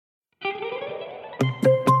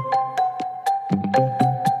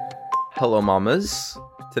Hello, mamas.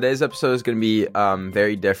 Today's episode is going to be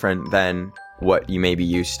very different than what you may be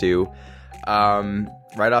used to.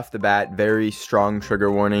 Right off the bat, very strong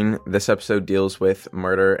trigger warning. This episode deals with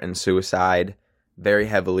murder and suicide very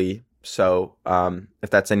heavily. So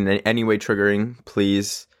if that's in any way triggering,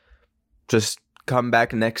 please just come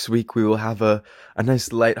back next week. We will have a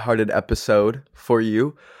nice lighthearted episode for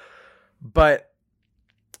you. But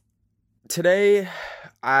today,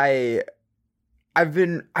 I've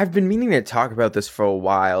been meaning to talk about this for a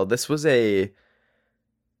while. These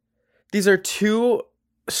are two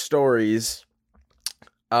stories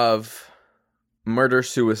of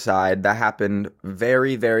murder-suicide that happened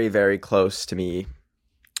very, very, very close to me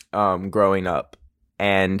growing up.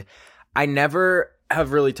 And I never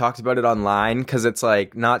have really talked about it online because it's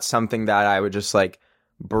like not something that I would just like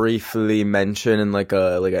briefly mention in like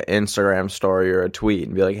a Instagram story or a tweet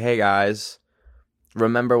and be like, hey guys,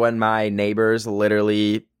 remember when my neighbors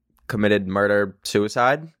literally committed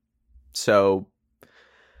murder-suicide? So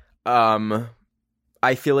I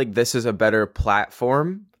feel like this is a better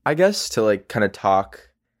platform, I guess, to like kind of talk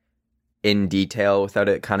in detail without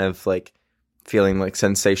it kind of like feeling like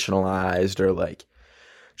sensationalized or like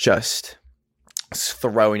just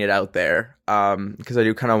throwing it out there. Because I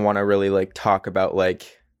do kind of want to really like talk about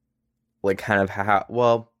like kind of how,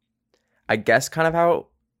 well, I guess kind of how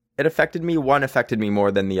it affected me. One affected me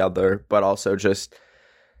more than the other, but also just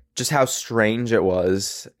how strange it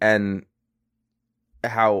was and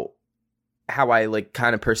how I like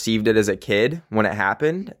kind of perceived it as a kid when it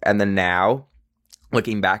happened, and then now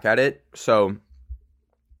looking back at it. So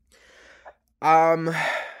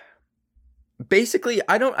basically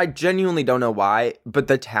I genuinely don't know why, but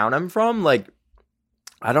the town I'm from, like,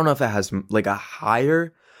 I don't know if it has like a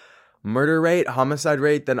higher murder rate, homicide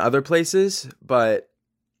rate than other places, but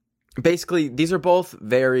basically these are both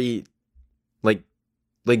very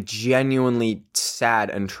like genuinely sad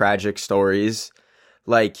and tragic stories.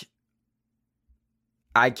 Like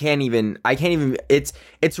I can't even,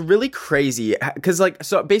 it's really crazy because like,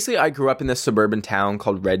 so basically I grew up in this suburban town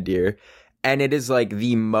called Red Deer, and it is like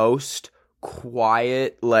the most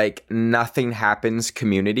quiet, like nothing happens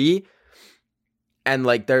community. And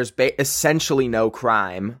like, there's essentially no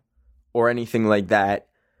crime or anything like that.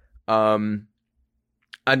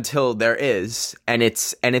 Until there is, and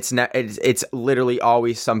it's literally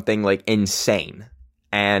always something like insane.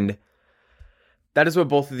 And that is what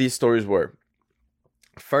both of these stories were.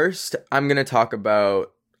 First, I'm going to talk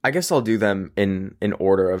about, I guess I'll do them in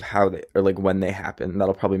order of how they, or like when they happen.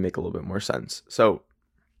 That'll probably make a little bit more sense. So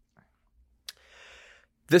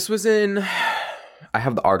this was in, I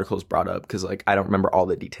have the articles brought up because like I don't remember all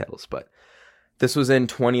the details, but this was in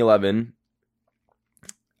 2011.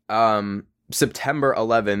 September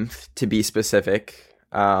 11th to be specific,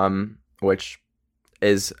 which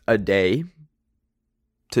is a day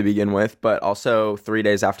to begin with, but also 3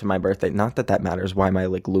 days after my birthday. Not that that matters. Why am I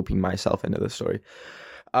like looping myself into this story?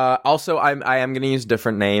 Also, I am going to use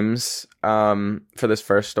different names for this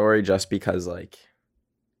first story just because like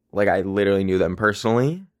I literally knew them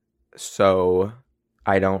personally. So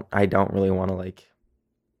I don't really want to like,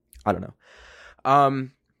 I don't know.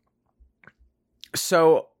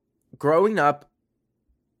 So growing up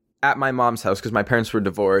at my mom's house, because my parents were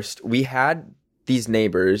divorced, we had these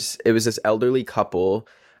neighbors. It was this elderly couple.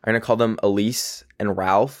 I'm going to call them Elise and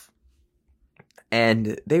Ralph.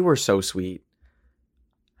 And they were so sweet.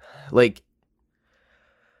 Like,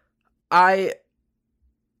 oh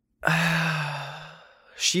my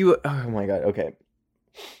God, okay.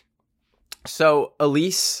 So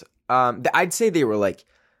Elise, I'd say they were like,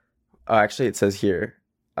 oh, actually it says here,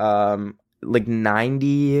 like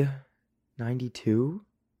 92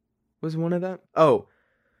 was one of them. Oh,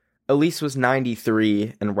 Elise was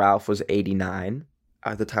 93 and Ralph was 89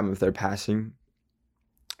 at the time of their passing.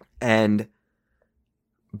 And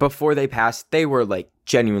before they passed, they were like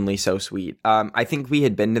genuinely so sweet. I think we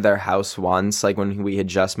had been to their house once, like when we had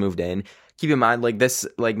just moved in. Keep in mind, like this,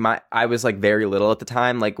 like I was like very little at the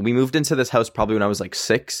time. Like we moved into this house probably when I was like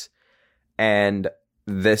 6, and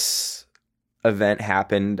this event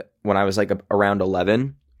happened when I was like around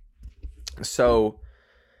 11. So,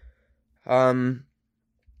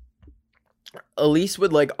 Elise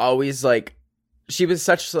would like always like, she was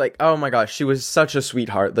such like, oh my gosh, she was such a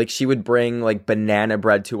sweetheart. Like she would bring like banana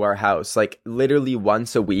bread to our house, like literally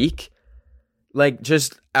once a week, like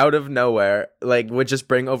just out of nowhere, like would just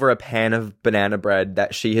bring over a pan of banana bread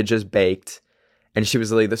that she had just baked. And she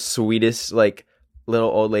was like the sweetest, like little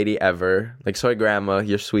old lady ever. Like, sorry, grandma,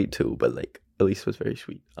 you're sweet too, but like Elise was very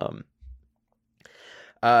sweet.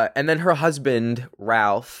 And then her husband,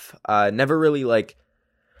 Ralph, never really like,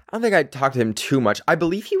 I don't think I talked to him too much. I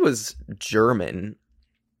believe he was German.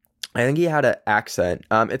 I think he had an accent.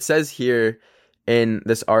 It says here in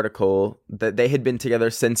this article that they had been together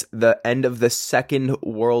since the end of the Second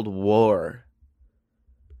World War.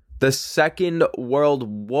 The Second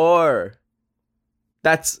World War.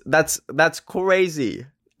 That's crazy.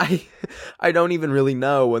 I don't even really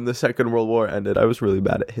know when the Second World War ended. I was really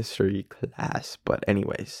bad at history class, but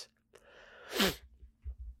anyways.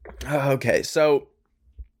 Okay, so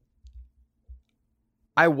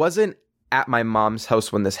I wasn't at my mom's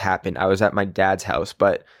house when this happened. I was at my dad's house,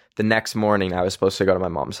 but the next morning I was supposed to go to my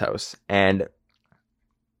mom's house. And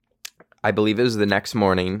I believe it was the next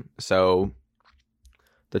morning, so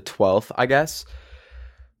the 12th, I guess.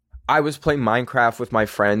 I was playing Minecraft with my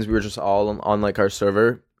friends. We were just all on like our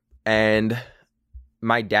server. And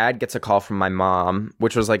my dad gets a call from my mom,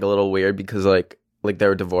 which was like a little weird because like they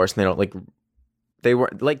were divorced and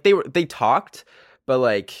they talked, but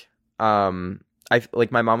like I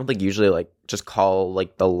like my mom would like usually like just call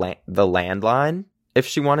like the landline if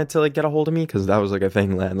she wanted to like get a hold of me, because that was like a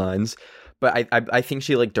thing, landlines. But I think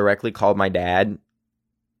she like directly called my dad,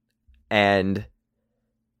 and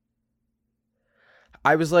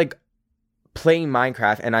I was like playing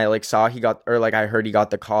Minecraft and I like saw I heard he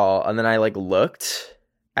got the call, and then I like looked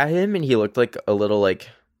at him and he looked like a little like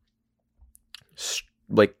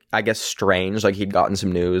I guess strange, like he'd gotten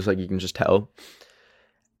some news, like you can just tell.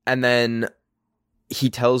 And then he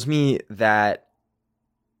tells me that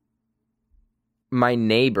my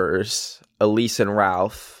neighbors, Elise and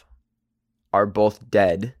Ralph, are both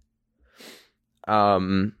dead.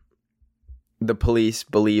 The police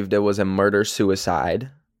believed it was a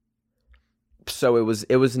murder-suicide. So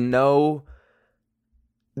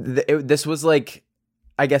this was like,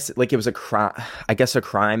 I guess like it was a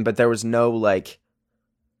crime, but there was no like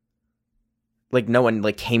no one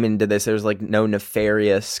like came into this. There was like no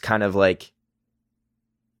nefarious kind of like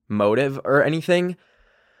motive or anything.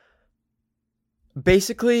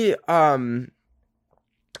 Basically,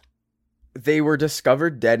 they were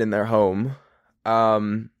discovered dead in their home.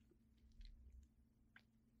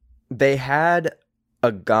 They had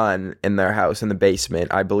a gun in their house in the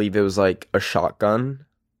basement. I believe it was like a shotgun.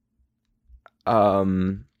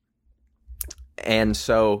 And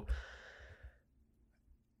so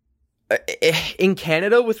in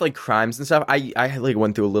Canada with like crimes and stuff, I like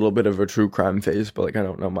went through a little bit of a true crime phase, but like I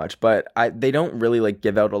don't know much. But they don't really like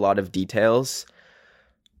give out a lot of details.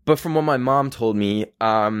 But from what my mom told me,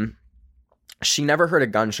 she never heard a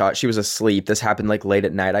gunshot. She was asleep. This happened like late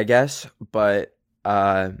at night, I guess. But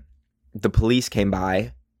the police came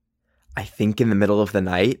by, I think in the middle of the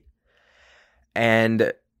night,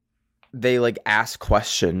 and they like asked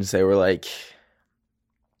questions. They were like,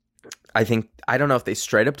 I don't know if they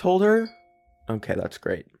straight up told her. Okay, that's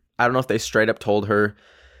great. I don't know if they straight up told her,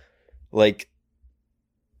 like,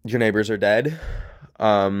 your neighbors are dead.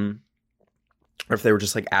 Or if they were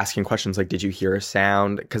just like asking questions like, did you hear a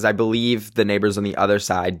sound? Because I believe the neighbors on the other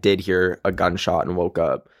side did hear a gunshot and woke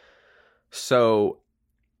up. So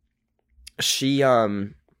she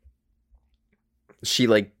like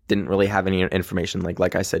didn't really have any information.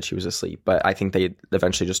 Like I said, she was asleep. But I think they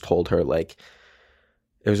eventually just told her like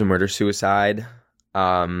it was a murder-suicide.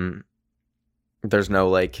 There's no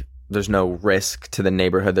risk to the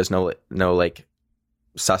neighborhood. There's no like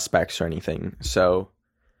suspects or anything. So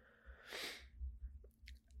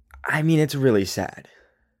I mean, it's really sad.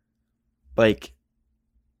 Like,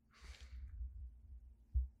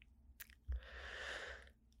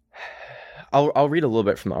 I'll read a little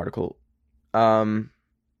bit from the article.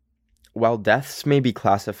 While deaths may be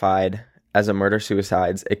classified as a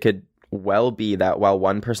murder-suicides, it could well be that while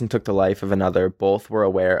one person took the life of another, both were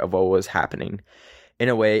aware of what was happening. In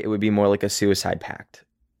a way, it would be more like a suicide pact,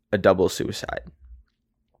 a double suicide.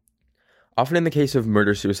 Often in the case of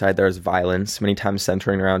murder-suicide, there is violence, many times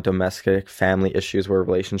centering around domestic family issues where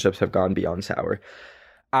relationships have gone beyond sour.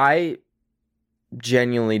 I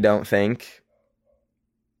genuinely don't think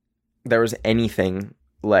there was anything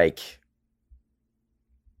like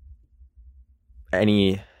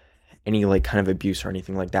any like kind of abuse or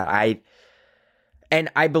anything like that. I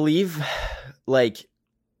believe like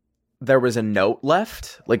there was a note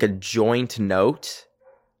left, like a joint note.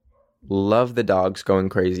 Love the dogs going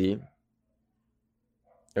crazy.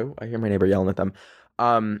 Oh, I hear my neighbor yelling at them.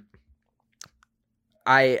 I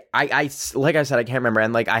like I said, I can't remember,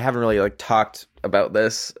 and like I haven't really like talked about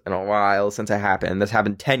this in a while since it happened. This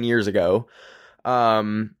happened 10 years ago.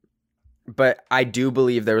 But I do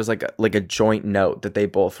believe there was like a joint note that they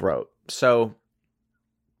both wrote. So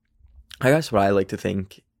I guess what I like to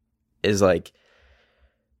think is like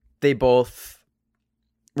they both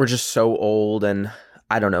were just so old, and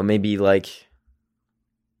I don't know, maybe like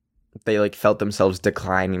they like felt themselves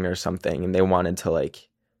declining or something and they wanted to like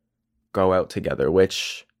go out together,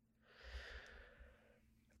 which,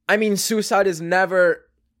 I mean, suicide is never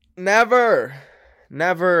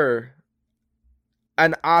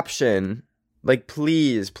an option. Like,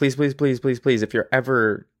 please, if you're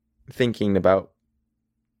ever thinking about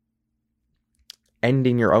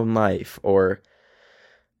ending your own life or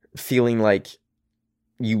feeling like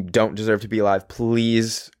you don't deserve to be alive,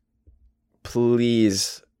 please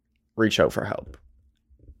reach out for help.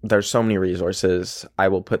 There's so many resources. I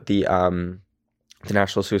will put the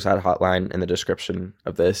National Suicide Hotline in the description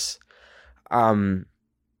of this. But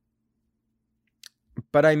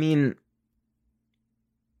I mean,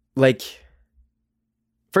 like,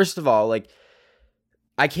 first of all, like,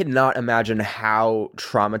 I cannot imagine how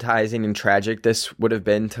traumatizing and tragic this would have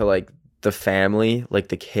been to, like, the family, like,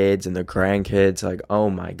 the kids and the grandkids. Like, oh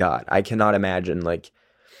my God. I cannot imagine, like,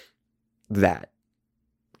 that.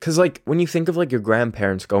 Because, like, when you think of, like, your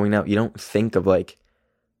grandparents going out, you don't think of, like,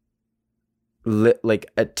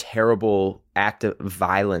 like, a terrible act of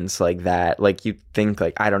violence like that. Like, you think,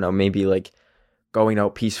 like, I don't know, maybe, like, going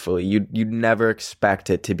out peacefully. You'd never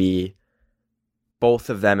expect it to be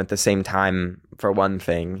both of them at the same time, for one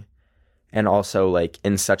thing, and also like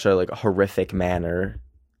in such a like horrific manner.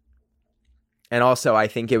 And also I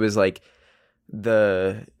think it was like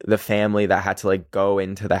the family that had to like go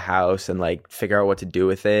into the house and like figure out what to do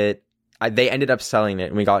with it. They ended up selling it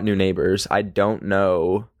and we got new neighbors. I don't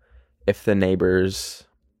know if the neighbors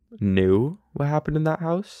knew what happened in that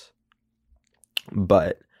house,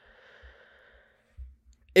 but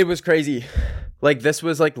it was crazy. Like, this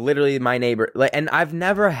was like literally my neighbor. Like, and I've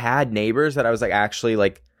never had neighbors that I was like actually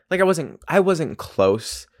like I wasn't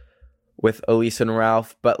close with Elise and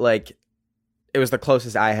Ralph, but like it was the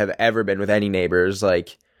closest I have ever been with any neighbors.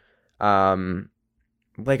 Like I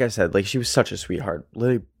said, like, she was such a sweetheart.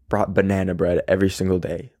 Literally brought banana bread every single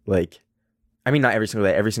day. Like, I mean, not every single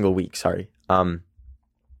day, every single week. Sorry. I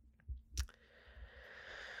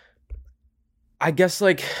guess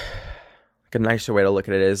like a nicer way to look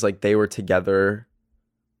at it is like they were together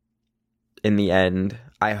in the end.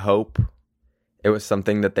 I hope it was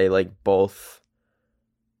something that they like both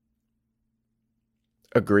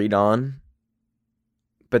agreed on,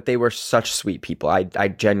 but they were such sweet people. I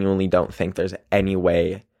genuinely don't think there's any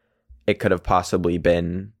way it could have possibly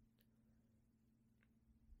been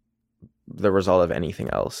the result of anything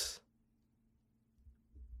else.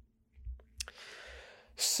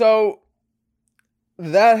 So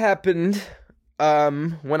that happened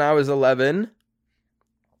when I was 11,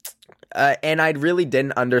 and I really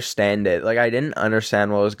didn't understand it. Like, I didn't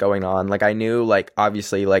understand what was going on. Like, I knew, like,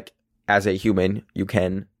 obviously, like, as a human, you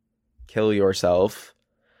can kill yourself,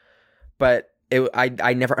 but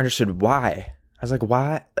I never understood why. I was like,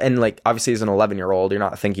 why? And, like, obviously, as an 11-year-old, you're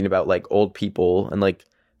not thinking about, like, old people and, like,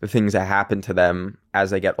 the things that happen to them as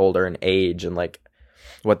they get older in age and, like,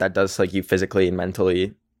 what that does to, like, you physically and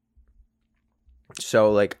mentally.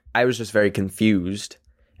 So, like, I was just very confused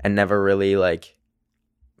and never really, like,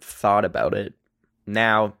 thought about it.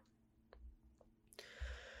 Now,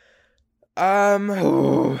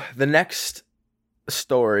 the next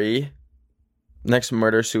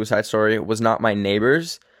murder-suicide story was not my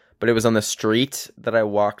neighbor's, but it was on the street that I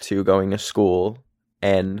walked to going to school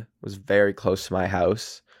and was very close to my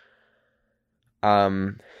house.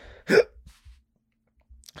 Sorry,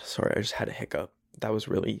 I just had a hiccup. That was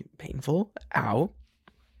really painful. Ow.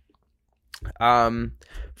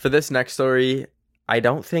 For this next story, I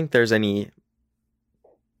don't think there's any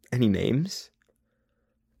names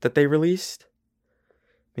that they released.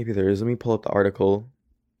 Maybe there is. Let me pull up the article.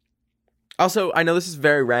 Also, I know this is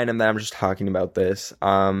very random that I'm just talking about this.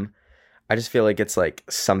 I just feel like it's like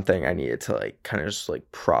something I needed to like kind of just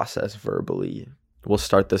like process verbally. We'll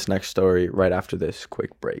start this next story right after this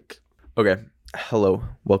quick break. Okay. Hello.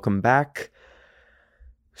 Welcome back.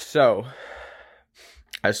 So,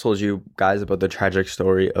 I just told you guys about the tragic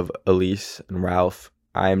story of Elise and Ralph.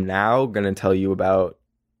 I'm now going to tell you about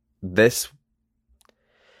this.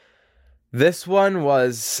 This one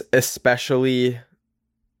was especially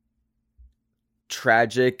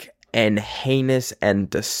tragic and heinous and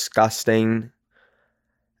disgusting.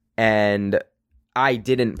 And I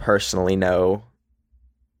didn't personally know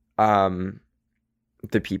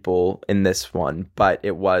the people in this one, but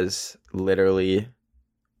it was literally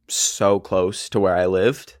so close to where I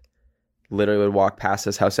lived. Literally would walk past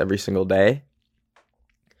this house every single day.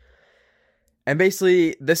 And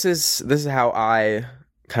basically, this is how I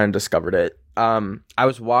kind of discovered it. I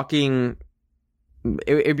was walking.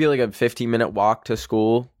 It'd be like a 15-minute walk to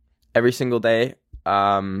school every single day.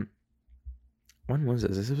 when was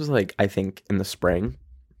this? This was like, I think, in the spring.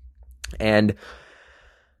 And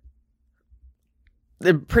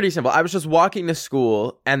they're pretty simple. I was just walking to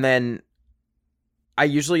school, and then I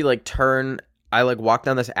usually like I like walk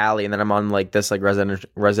down this alley, and then I'm on like this like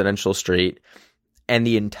residential street, and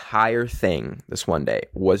the entire thing this one day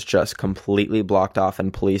was just completely blocked off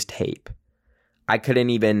and police tape. I couldn't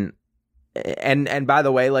even, and by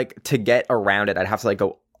the way, like to get around it, I'd have to like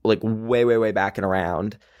go like way back and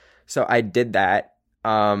around. So I did that.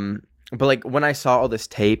 But like when I saw all this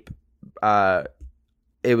tape,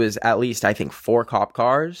 it was at least, I think, 4 cop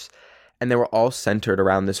cars, and they were all centered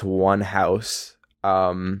around this one house.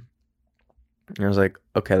 And I was like,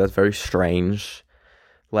 okay, that's very strange.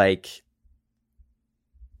 Like,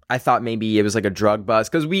 I thought maybe it was like a drug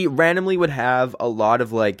bust, because we randomly would have a lot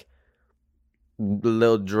of like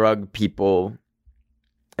little drug people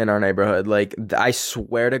in our neighborhood. Like, I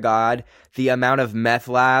swear to God, the amount of meth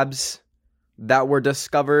labs that were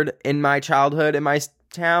discovered in my childhood in my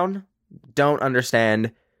town, don't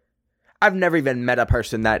understand. I've never even met a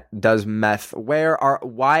person that does meth.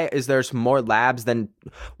 Why is there more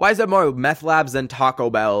meth labs than Taco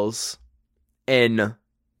Bells in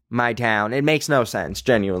my town? It makes no sense,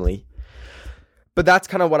 genuinely. But that's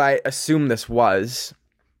kind of what I assume this was.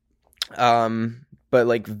 But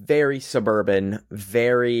like very suburban,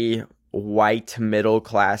 very white middle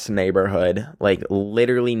class neighborhood. Like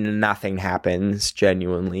literally nothing happens,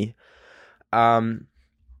 genuinely.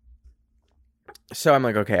 So I'm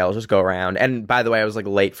like, okay, I'll just go around. And by the way, I was like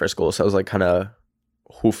late for school, so I was like kind of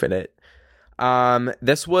hoofing it.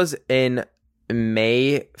 This was in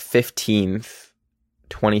May 15th,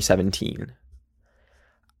 2017.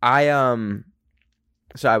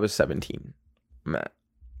 So I was 17.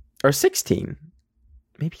 Or 16.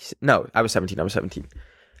 No, I was 17.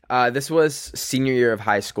 This was senior year of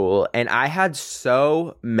high school, and I had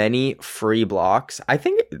so many free blocks. I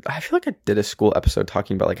feel like I did a school episode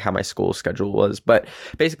talking about like how my school schedule was, but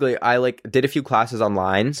basically I like did a few classes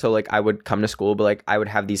online. So like I would come to school, but like I would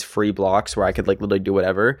have these free blocks where I could like literally do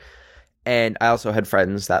whatever. And I also had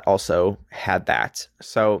friends that also had that.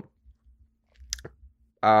 So,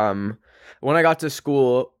 when I got to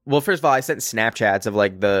school, well, first of all, I sent Snapchats of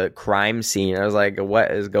like the crime scene. I was like, what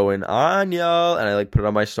is going on, y'all? And I like put it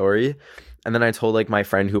on my story. And then I told like my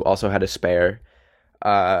friend who also had a spare.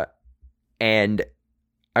 And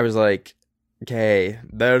I was like, okay,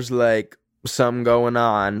 there's like something going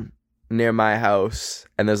on near my house.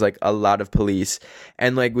 And there's like a lot of police.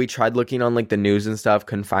 And like we tried looking on like the news and stuff,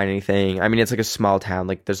 couldn't find anything. I mean, it's like a small town.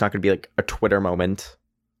 Like there's not going to be like a Twitter moment.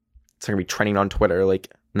 It's not going to be trending on Twitter.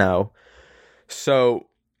 Like, no. So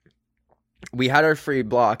we had our free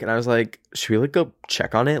block, and I was like, should we like go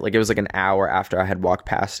check on it? Like it was like an hour after I had walked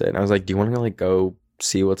past it, and I was like, do you want to like go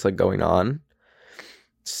see what's like going on?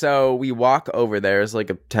 So we walk over there. It's like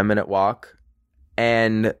a 10-minute walk,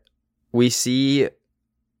 and we see,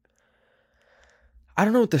 I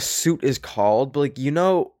don't know what the suit is called, but like, you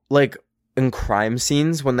know, like in crime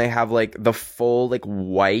scenes when they have like the full like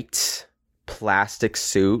white plastic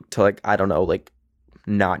suit to like, I don't know, like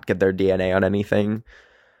not get their DNA on anything.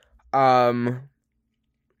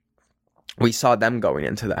 We saw them going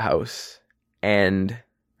into the house, and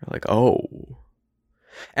we're like, oh.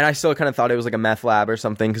 And I still kind of thought it was like a meth lab or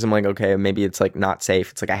something, because I'm like, okay, maybe it's like not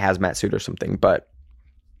safe. It's like a hazmat suit or something. But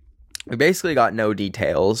we basically got no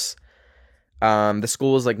details. The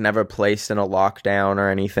school was like never placed in a lockdown or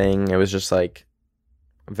anything. It was just like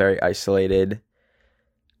very isolated.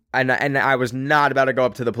 And I was not about to go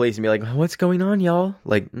up to the police and be like, what's going on, y'all?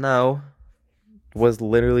 Like, no. Was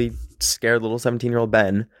literally scared little 17-year-old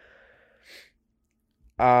Ben.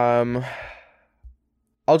 I'll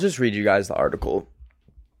just read you guys the article.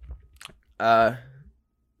 The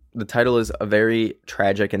title is A Very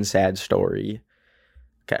Tragic and Sad Story.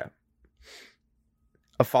 Okay.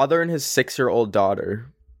 A father and his 6-year-old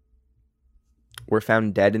daughter were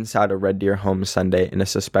found dead inside a Red Deer home Sunday in a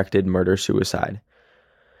suspected murder-suicide.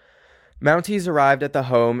 Mounties arrived at the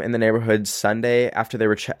home in the neighborhood Sunday after they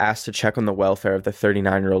were asked to check on the welfare of the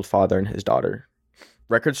 39-year-old father and his daughter.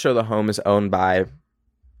 Records show the home is owned by,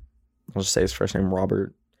 I'll just say his first name,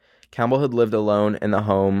 Robert. Campbell had lived alone in the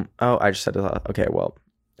home. Oh, I just said it. Okay, well,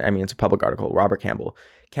 I mean, it's a public article. Robert Campbell.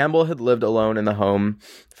 Campbell had lived alone in the home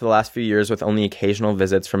for the last few years with only occasional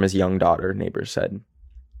visits from his young daughter, neighbors said.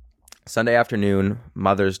 Sunday afternoon,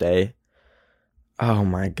 Mother's Day. Oh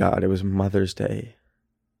my God, it was Mother's Day.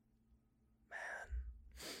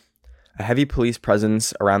 A heavy police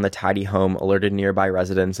presence around the tidy home alerted nearby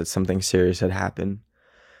residents that something serious had happened.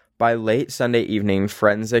 By late Sunday evening,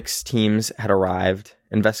 forensics teams had arrived.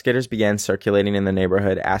 Investigators began circulating in the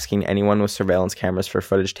neighborhood, asking anyone with surveillance cameras for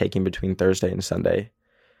footage taken between Thursday and Sunday.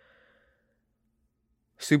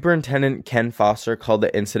 Superintendent Ken Foster called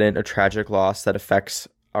the incident a tragic loss that affects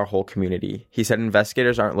our whole community. He said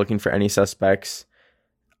investigators aren't looking for any suspects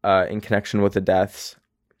in connection with the deaths.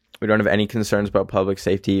 We don't have any concerns about public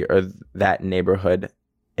safety or that neighborhood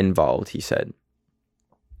involved, he said.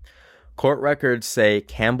 Court records say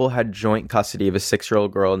Campbell had joint custody of a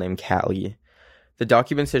 6-year-old girl named Callie. The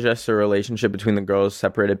document suggests the relationship between the girls'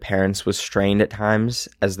 separated parents was strained at times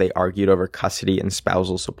as they argued over custody and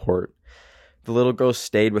spousal support. The little girl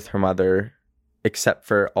stayed with her mother, except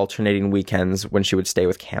for alternating weekends when she would stay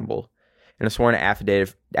with Campbell. In a sworn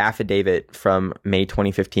affidavit from May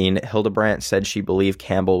 2015, Hildebrandt said she believed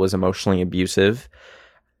Campbell was emotionally abusive.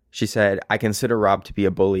 She said, "I consider Rob to be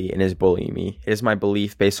a bully and is bullying me. It is my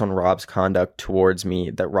belief based on Rob's conduct towards me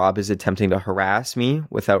that Rob is attempting to harass me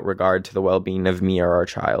without regard to the well-being of me or our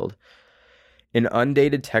child." In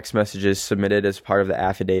undated text messages submitted as part of the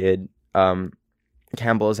affidavit,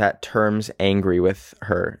 Campbell is at terms angry with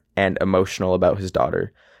her and emotional about his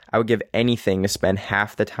daughter. "I would give anything to spend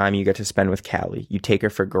half the time you get to spend with Callie. You take her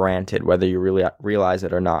for granted, whether you really realize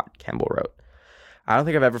it or not," Campbell wrote. "I don't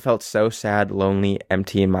think I've ever felt so sad, lonely,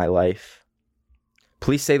 empty in my life."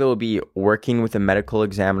 Police say they will be working with the medical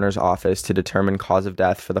examiner's office to determine cause of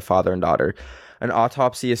death for the father and daughter. An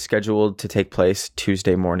autopsy is scheduled to take place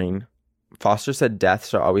Tuesday morning. Foster said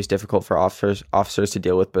deaths are always difficult for officers to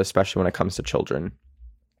deal with, but especially when it comes to children.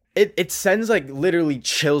 It sends like literally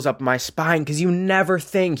chills up my spine because you never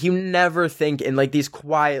think in like these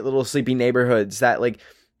quiet little sleepy neighborhoods that like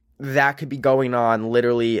that could be going on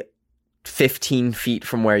literally 15 feet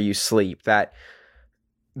from where you sleep, that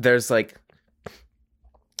there's like,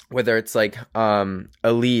 whether it's like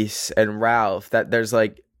Elise and Ralph, that there's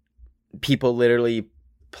like people literally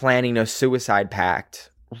planning a suicide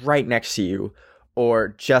pact right next to you, or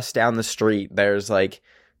just down the street there's like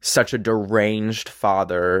such a deranged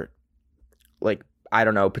father, like, I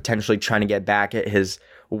don't know, potentially trying to get back at his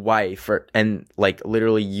wife, and like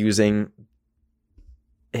literally using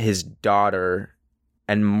his daughter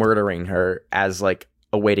and murdering her as like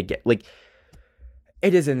a way to get, like,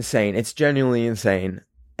 it is insane. It's genuinely insane.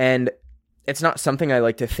 And it's not something I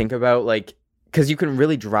like to think about, like, because you can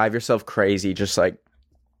really drive yourself crazy just like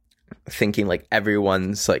thinking like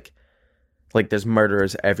everyone's like there's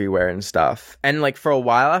murderers everywhere and stuff. And like for a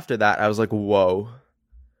while after that, I was like, whoa,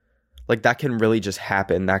 like that can really just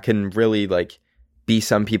happen. That can really like be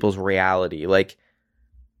some people's reality. Like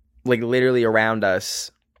literally around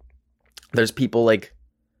us, there's people like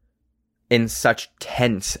in such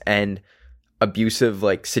tense and abusive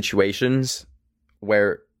like situations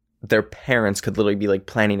where their parents could literally be like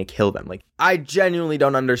planning to kill them. Like, I genuinely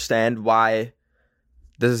don't understand why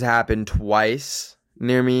this has happened twice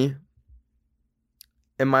near me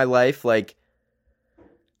in my life. Like,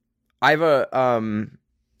 I have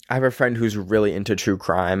a friend who's really into true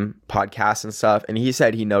crime podcasts and stuff, and he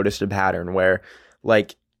said he noticed a pattern where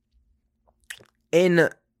like in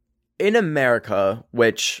America,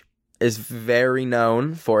 which is very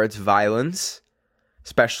known for its violence,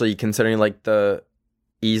 especially considering like the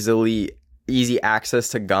easy access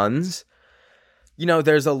to guns, you know,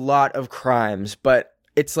 there's a lot of crimes, but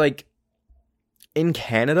it's like in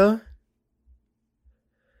Canada,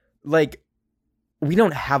 like, we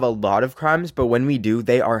don't have a lot of crimes, but when we do,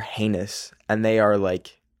 they are heinous and they are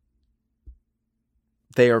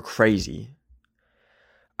crazy.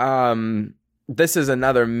 This is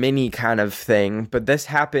another mini kind of thing, but this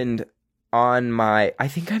happened on I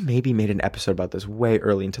think I maybe made an episode about this way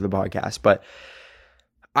early into the podcast, but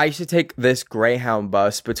I used to take this Greyhound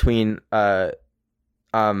bus between my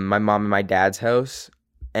mom and my dad's house,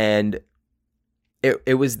 and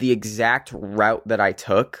it was the exact route that I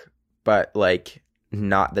took, but like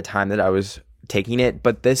not the time that I was taking it.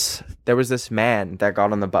 But there was this man that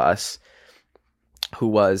got on the bus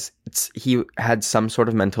he had some sort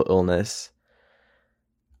of mental illness.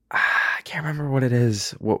 I can't remember what it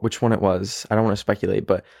is, which one it was. I don't want to speculate,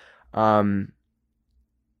 but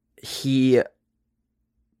he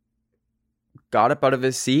got up out of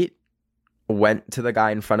his seat, went to the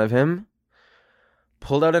guy in front of him,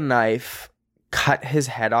 pulled out a knife, cut his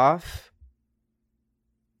head off,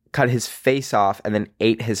 cut his face off, and then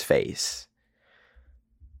ate his face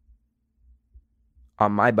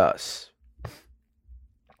on my bus.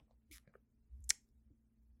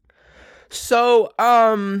 So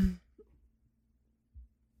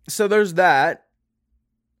there's that.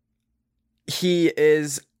 He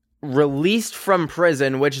is released from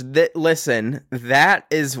prison, which, listen, that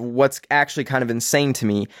is what's actually kind of insane to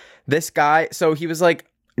me. This guy, so he was, like,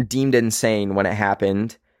 deemed insane when it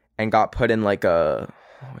happened and got put in, like, what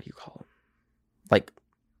do you call it? Like,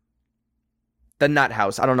 the nut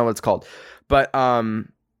house. I don't know what it's called. But,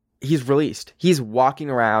 he's released. He's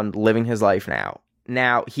walking around living his life now.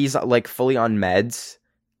 Now, he's, like, fully on meds.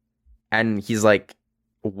 And he's, like,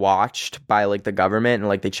 watched by, like, the government. And,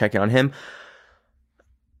 like, they check in on him.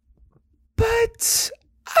 But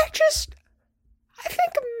I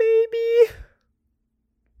think maybe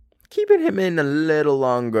keeping him in a little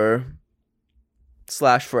longer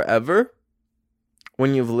 / forever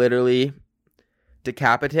when you've literally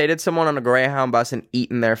decapitated someone on a Greyhound bus and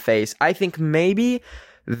eaten their face, I think maybe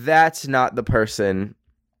that's not the person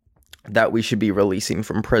that we should be releasing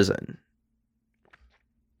from prison.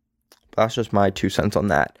 That's just my 2 cents on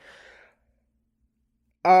that.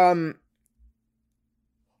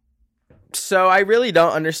 So I really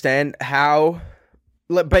don't understand how,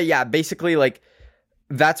 but yeah, basically, like,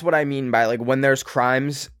 that's what I mean by, like, when there's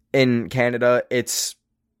crimes in Canada, it's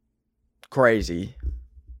crazy.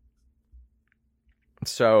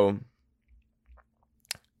 So,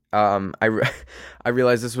 I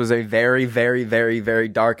realized this was a very, very, very, very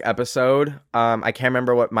dark episode. I can't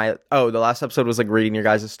remember what the last episode was, like, reading your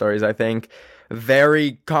guys' stories, I think.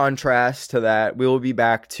 Very contrast to that. We will be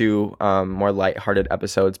back to more lighthearted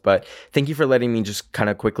episodes, but thank you for letting me just kind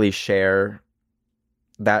of quickly share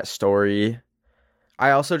that story.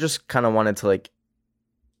 I also just kind of wanted to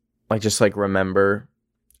just remember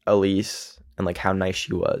Elise and, like, how nice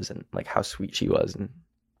she was and, like, how sweet she was and,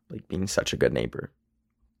 like, being such a good neighbor.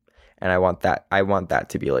 And I want that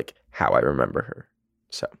to be, like, how I remember her.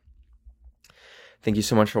 So thank you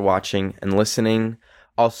so much for watching and listening.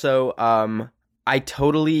 Also, I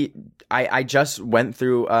just went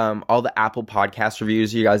through all the Apple Podcast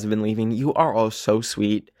reviews you guys have been leaving. You are all so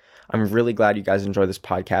sweet. I'm really glad you guys enjoy this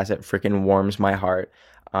podcast. It freaking warms my heart.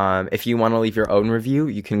 If you want to leave your own review,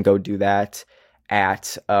 you can go do that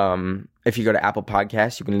at if you go to Apple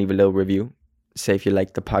Podcasts, you can leave a little review. Say if you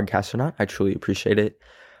like the podcast or not. I truly appreciate it.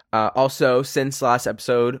 Also, since last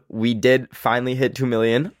episode, we did finally hit 2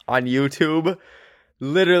 million on YouTube.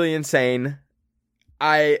 Literally insane.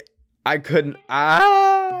 I couldn't.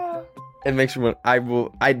 It makes me.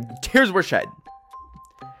 Tears were shed.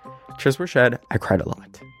 Tears were shed. I cried a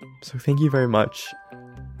lot. So thank you very much.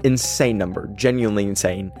 Insane number. Genuinely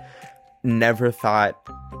insane. Never thought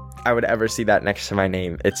I would ever see that next to my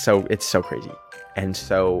name. It's so crazy. And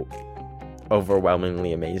so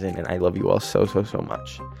overwhelmingly amazing. And I love you all so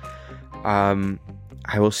much.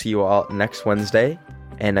 I will see you all next Wednesday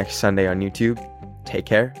and next Sunday on YouTube. Take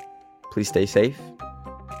care. Please stay safe.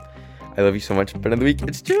 I love you so much. But in the week,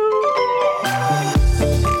 it's June.